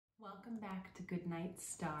Welcome back to Goodnight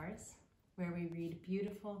Stars, where we read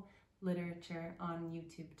beautiful literature on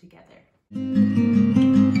YouTube together.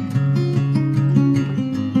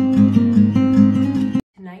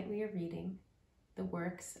 Tonight we are reading the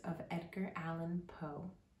works of Edgar Allan Poe,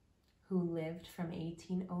 who lived from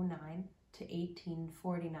 1809 to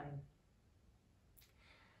 1849.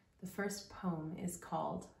 The first poem is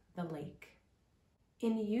called The Lake.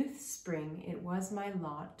 In youth's spring it was my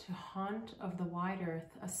lot to haunt of the wide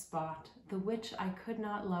earth a spot, the which I could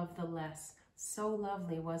not love the less, so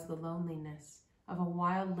lovely was the loneliness of a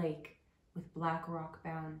wild lake with black rock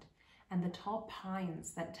bound, and the tall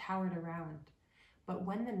pines that towered around. But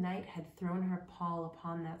when the night had thrown her pall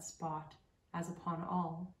upon that spot, as upon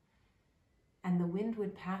all, and the wind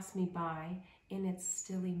would pass me by in its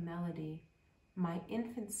stilly melody, my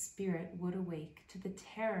infant spirit would awake to the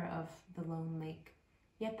terror of the lone lake.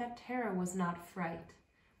 Yet that terror was not fright,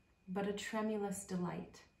 but a tremulous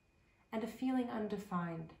delight, and a feeling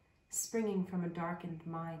undefined, springing from a darkened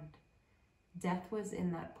mind. Death was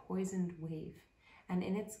in that poisoned wave, and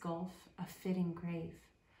in its gulf a fitting grave,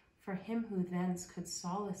 for him who thence could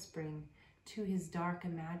solace bring to his dark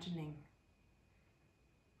imagining,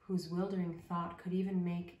 whose wildering thought could even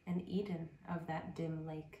make an Eden of that dim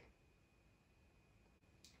lake.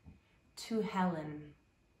 To Helen.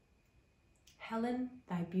 Helen,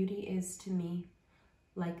 thy beauty is to me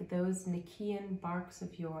like those Nicaean barks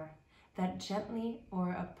of yore, that gently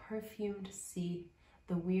o'er a perfumed sea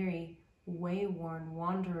the weary, way-worn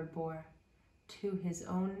wanderer bore to his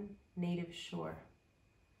own native shore.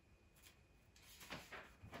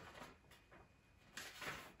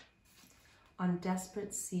 On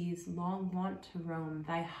desperate seas long wont to roam,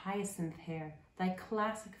 thy hyacinth hair, thy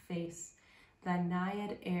classic face, thy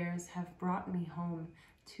naiad airs have brought me home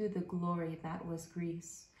to the glory that was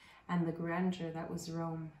Greece, and the grandeur that was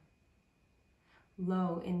Rome.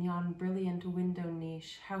 Lo, in yon brilliant window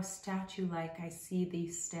niche, how statue-like I see thee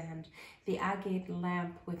stand, the agate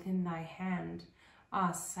lamp within thy hand,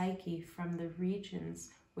 ah, Psyche, from the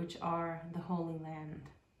regions which are the Holy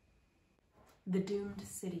Land. The doomed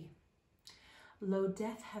city. Lo,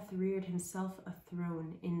 death hath reared himself a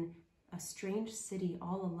throne in a strange city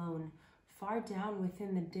all alone, far down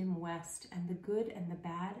within the dim west, and the good and the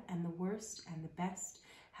bad and the worst and the best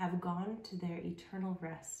have gone to their eternal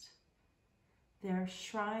rest. Their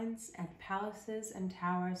shrines and palaces and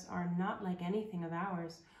towers are not like anything of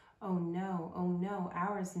ours. Oh no,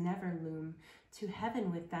 ours never loom to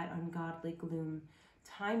heaven with that ungodly gloom.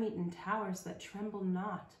 Time-eaten towers that tremble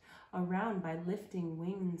not, around by lifting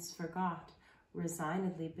wings forgot.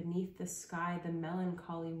 Resignedly beneath the sky the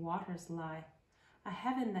melancholy waters lie. A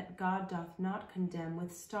heaven that God doth not condemn,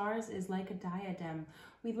 with stars is like a diadem.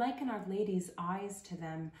 We liken Our Lady's eyes to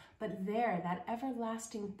them, but there, that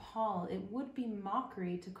everlasting pall, it would be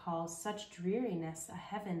mockery to call such dreariness a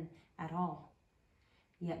heaven at all.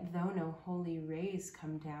 Yet though no holy rays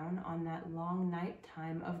come down on that long night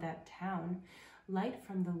time of that town, light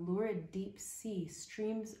from the lurid deep sea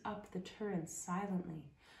streams up the turrets silently,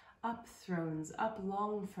 up thrones, up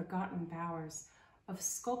long forgotten bowers, of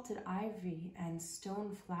sculpted ivy and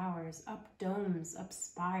stone flowers, up domes, up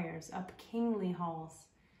spires, up kingly halls,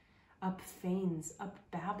 up fanes, up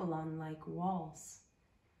Babylon-like walls,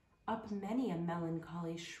 up many a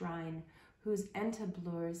melancholy shrine, whose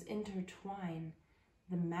entablures intertwine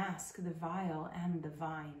the mask, the vial, and the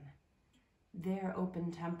vine. There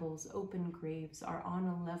open temples, open graves are on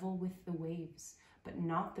a level with the waves, but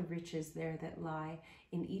not the riches there that lie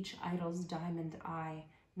in each idol's diamond eye,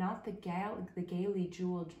 not the gaily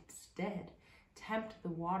jeweled dead tempt the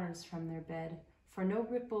waters from their bed, for no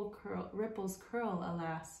ripples curl,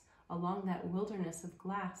 alas, along that wilderness of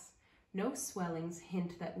glass. No swellings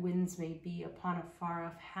hint that winds may be upon a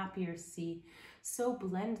far-off happier sea. So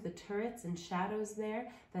blend the turrets and shadows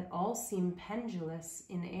there that all seem pendulous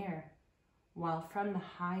in air, while from the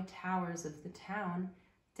high towers of the town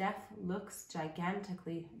death looks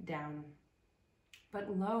gigantically down.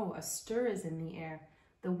 But lo, a stir is in the air.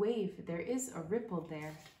 The wave, there is a ripple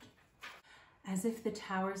there, as if the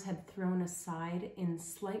towers had thrown aside in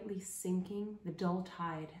slightly sinking the dull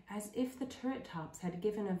tide, as if the turret tops had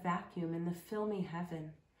given a vacuum in the filmy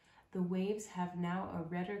heaven. The waves have now a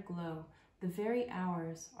redder glow, the very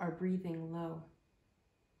hours are breathing low.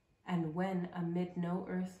 And when, amid no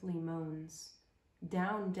earthly moans,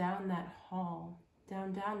 down that hall,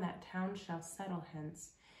 down that town shall settle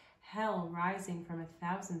hence, Hell, rising from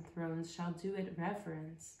 1,000 thrones, shall do it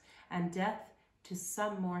reverence, and death to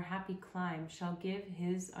some more happy clime shall give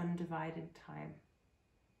his undivided time.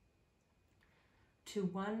 To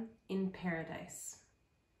one in paradise.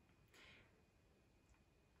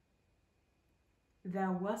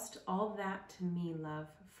 Thou wast all that to me, love,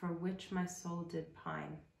 for which my soul did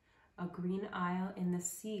pine. A green isle in the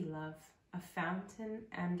sea, love, a fountain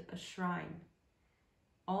and a shrine,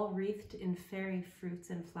 all wreathed in fairy fruits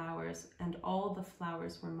and flowers, and all the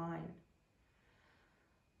flowers were mine.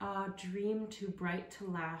 Ah, dream too bright to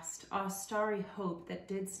last, ah, starry hope that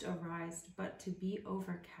didst arise, but to be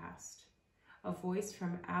overcast. A voice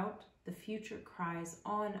from out the future cries,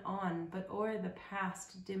 on, but o'er the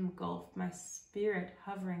past dim gulf my spirit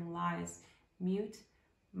hovering lies, mute,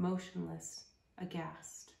 motionless,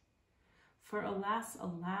 aghast. For alas,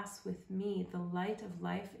 alas, with me the light of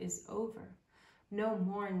life is over. No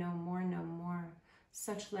more, no more, no more.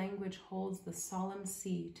 Such language holds the solemn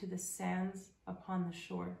sea to the sands upon the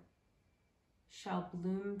shore. Shall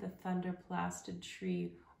bloom the thunder-blasted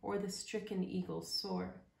tree, or the stricken eagle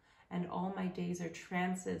soar? And all my days are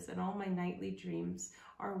trances, and all my nightly dreams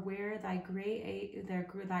are where thy gray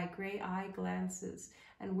eye glances,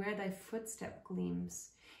 and where thy footstep gleams,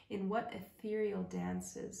 in what ethereal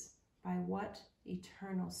dances, by what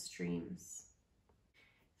eternal streams.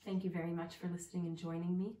 Thank you very much for listening and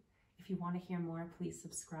joining me. If you want to hear more, please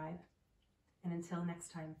subscribe. And until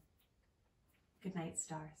next time, good night,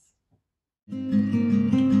 stars.